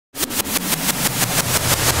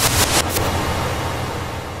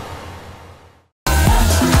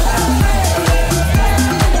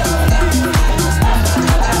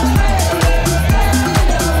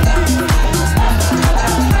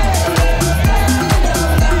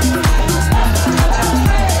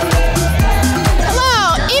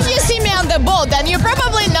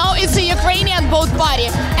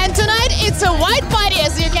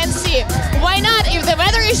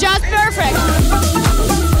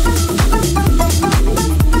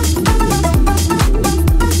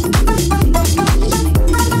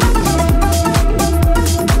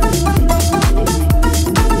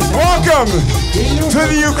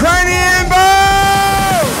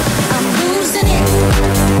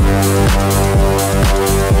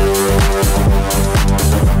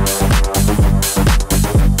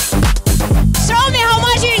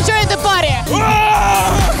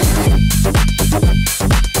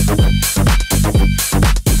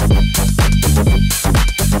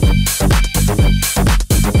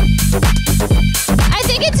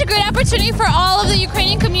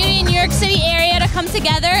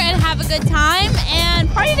together and have a good time and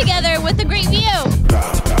party together with a great view.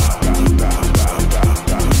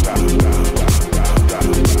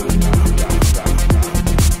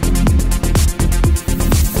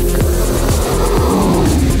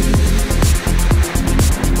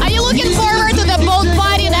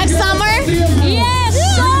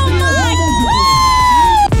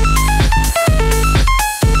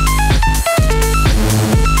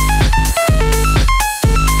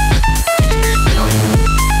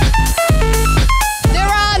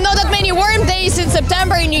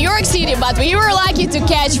 In New York City, but we were lucky to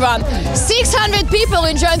catch one. 600 people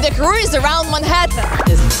enjoyed the cruise around Manhattan.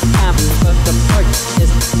 It's time for the party.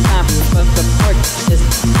 It's time for the party.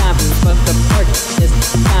 It's time for the party. It's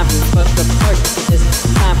time for the party.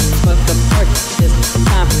 It's time for the party. It's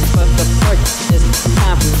time for the party. It's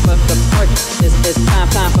time for the party. It's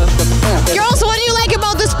time for the party. Girls, what do you like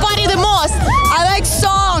about this party the most? I like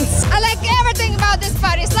songs. I like everything about this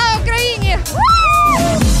party. Slava Ukraini!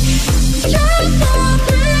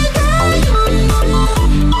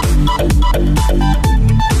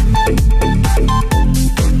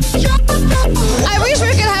 I wish we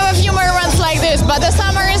could have a few more runs like this, but the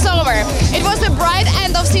summer is over. It was a bright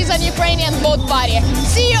end of season Ukrainian boat party.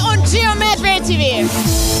 See you on Geometry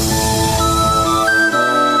TV.